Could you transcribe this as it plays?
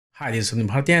Hi, this is Sunil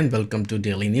Bharti and welcome to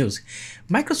Daily News.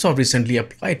 Microsoft recently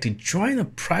applied to join a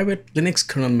private Linux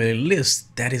kernel mailing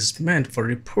list that is meant for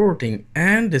reporting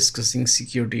and discussing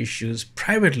security issues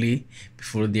privately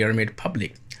before they are made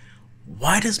public.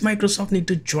 Why does Microsoft need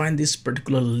to join this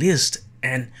particular list,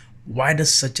 and why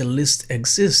does such a list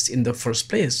exist in the first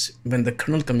place when the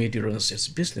kernel community runs its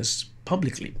business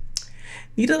publicly?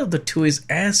 Neither of the two is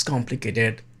as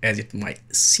complicated as it might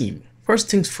seem. First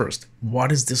things first,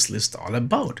 what is this list all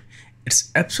about?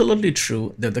 It's absolutely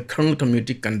true that the kernel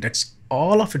community conducts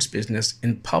all of its business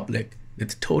in public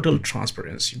with total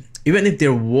transparency. Even if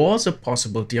there was a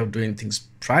possibility of doing things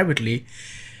privately,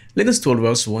 Linus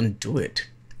Torvalds won't do it,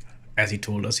 as he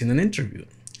told us in an interview.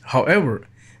 However,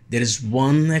 there is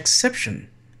one exception: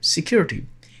 security.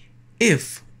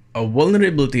 If a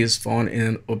vulnerability is found in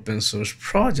an open source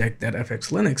project that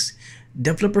affects Linux,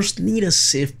 developers need a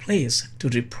safe place to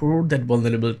report that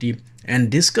vulnerability and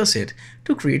discuss it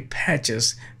to create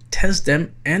patches, test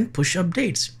them, and push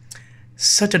updates.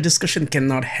 Such a discussion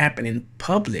cannot happen in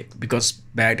public because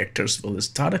bad actors will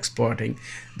start exploiting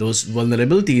those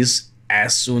vulnerabilities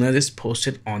as soon as it's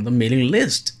posted on the mailing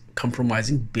list,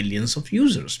 compromising billions of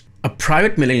users. A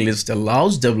private mailing list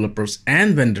allows developers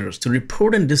and vendors to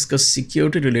report and discuss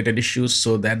security-related issues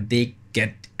so that they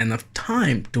get enough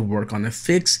time to work on a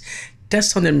fix,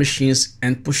 test on their machines,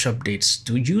 and push updates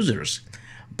to users.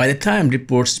 By the time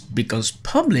reports becomes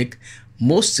public,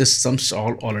 most systems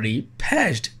are already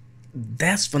patched.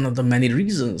 That's one of the many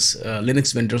reasons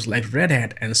Linux vendors like Red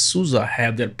Hat and SUSE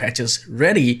have their patches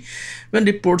ready when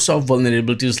reports of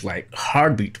vulnerabilities like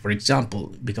Heartbeat, for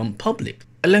example, become public.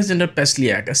 Alexander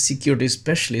Pesliak, a security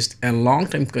specialist and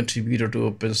longtime contributor to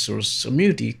open source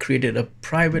community, created a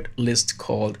private list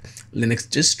called Linux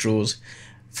Distros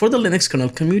for the Linux kernel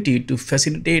community to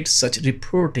facilitate such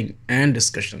reporting and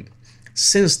discussion.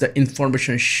 Since the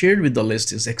information shared with the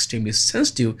list is extremely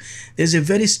sensitive, there is a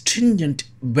very stringent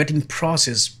vetting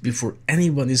process before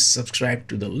anyone is subscribed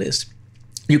to the list.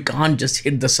 You can't just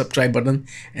hit the subscribe button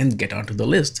and get onto the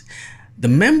list. The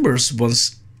members,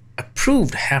 once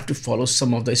approved, have to follow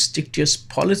some of the strictest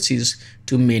policies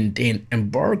to maintain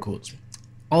embargoes.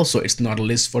 Also, it's not a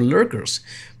list for lurkers.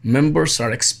 Members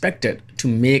are expected to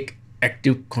make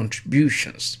active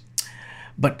contributions.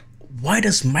 But why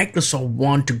does Microsoft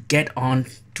want to get on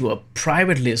to a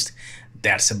private list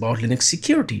that's about Linux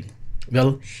security?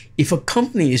 Well, if a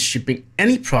company is shipping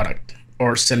any product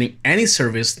or selling any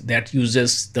service that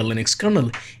uses the Linux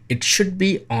kernel, it should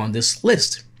be on this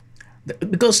list,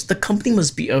 because the company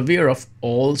must be aware of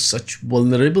all such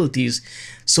vulnerabilities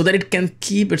so that it can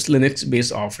keep its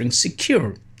Linux-based offerings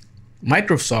secure.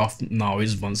 Microsoft now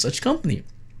is one such company.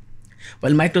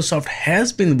 While Microsoft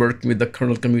has been working with the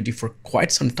kernel community for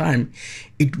quite some time,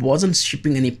 it wasn't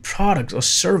shipping any product or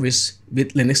service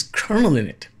with Linux kernel in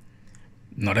it.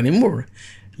 Not anymore.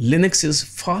 Linux is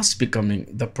fast becoming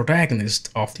the protagonist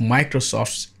of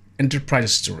Microsoft's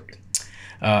enterprise story.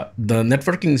 The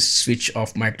networking switch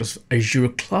of Microsoft Azure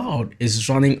Cloud is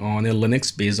running on a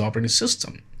Linux-based operating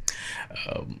system.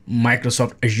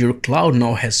 Microsoft Azure Cloud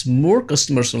now has more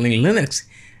customers running Linux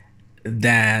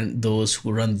than those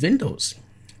who run Windows.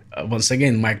 Once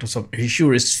again, Microsoft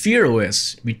Azure Sphere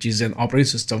OS, which is an operating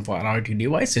system for IoT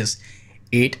devices,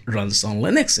 it runs on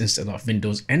Linux instead of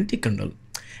Windows NT kernel.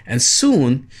 And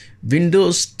soon,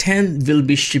 Windows 10 will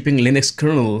be shipping Linux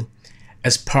kernel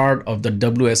as part of the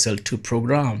WSL2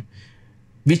 program,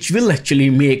 which will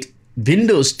actually make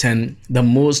Windows 10 the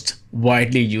most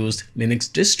widely used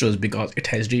Linux distros because it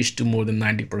has reached to more than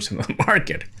 90% of the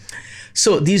market.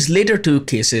 So these later two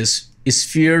cases,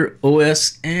 Sphere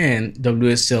OS and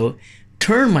WSL,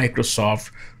 turn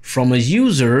Microsoft from a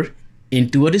user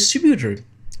into a distributor.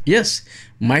 Yes,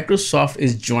 Microsoft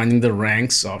is joining the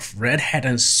ranks of Red Hat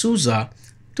and SUSE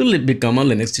to become a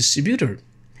Linux distributor.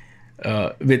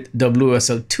 With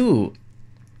WSL2,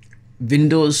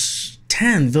 Windows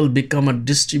 10 will become a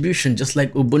distribution just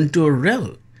like Ubuntu or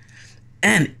RHEL.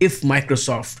 And if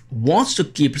Microsoft wants to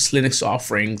keep its Linux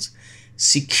offerings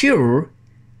secure,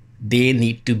 they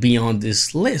need to be on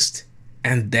this list,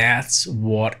 and that's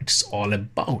what it's all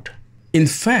about. In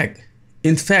fact,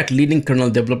 leading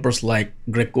kernel developers like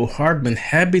Greco Hardman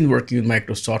have been working with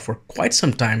Microsoft for quite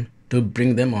some time to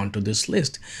bring them onto this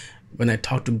list. When I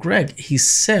talked to Greg, he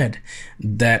said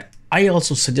that I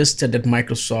also suggested that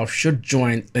Microsoft should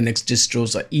join Linux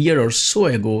distros a year or so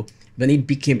ago when it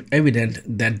became evident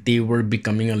that they were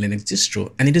becoming a Linux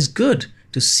distro, and it is good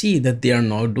to see that they are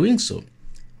now doing so.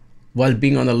 While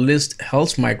being on the list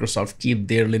helps Microsoft keep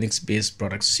their Linux-based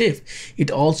products safe,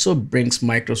 it also brings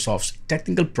Microsoft's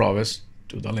technical prowess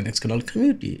to the Linux kernel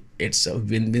community. It's a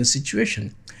win-win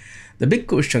situation. The big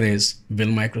question is, will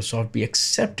Microsoft be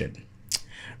accepted?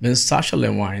 When Sasha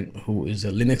Levine, who is a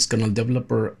Linux kernel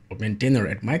developer or maintainer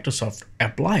at Microsoft,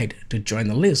 applied to join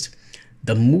the list,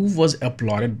 the move was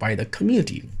applauded by the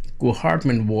community. Ko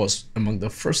Hartman was among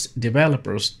the first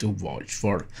developers to vouch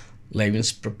for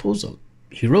Levine's proposal.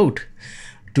 He wrote,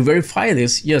 "To verify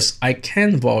this, yes, I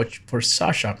can vouch for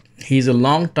Sasha. He is a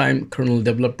long-time kernel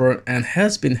developer and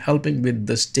has been helping with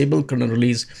the stable kernel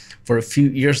release for a few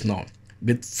years now,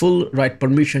 with full write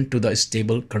permission to the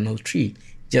stable kernel tree."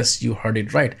 Yes, you heard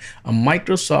it right. A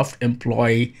Microsoft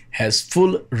employee has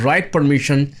full write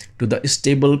permission to the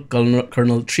stable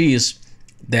kernel trees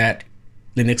that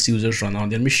Linux users run on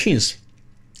their machines.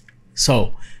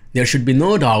 So there should be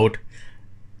no doubt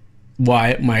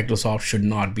why Microsoft should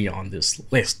not be on this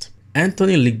list.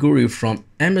 Anthony Liguri from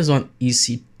Amazon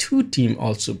EC2 team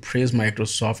also praised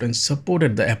Microsoft and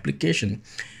supported the application.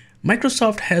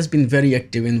 Microsoft has been very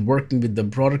active in working with the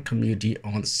broader community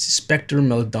on Spectre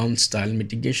meltdown style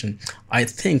mitigation. I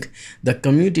think the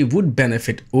community would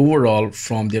benefit overall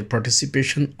from their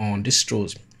participation on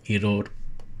distros, he wrote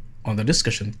on the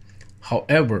discussion.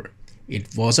 However,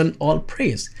 it wasn't all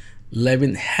praise.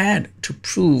 Levin had to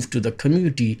prove to the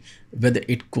community whether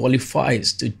it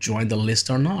qualifies to join the list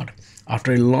or not.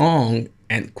 After a long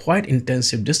and quite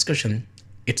intensive discussion,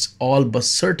 it's all but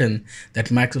certain that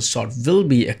Microsoft will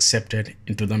be accepted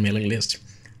into the mailing list,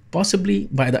 possibly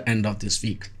by the end of this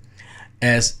week.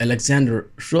 As Alexander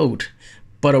wrote,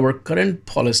 "Per our current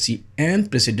policy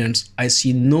and precedents, I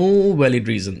see no valid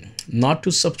reason not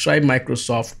to subscribe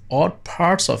Microsoft or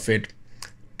parts of it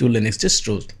to Linux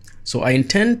distros. So I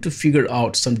intend to figure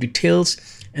out some details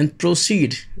and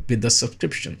proceed with the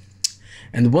subscription.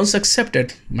 And once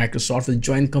accepted, Microsoft will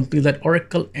join companies like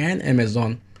Oracle and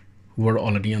Amazon who are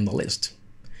already on the list."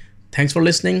 Thanks for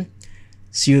listening.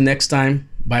 See you next time.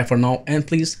 Bye for now. And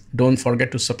please don't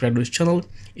forget to subscribe to this channel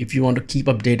if you want to keep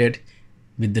updated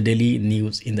with the daily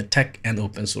news in the tech and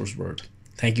open source world.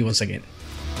 Thank you once again.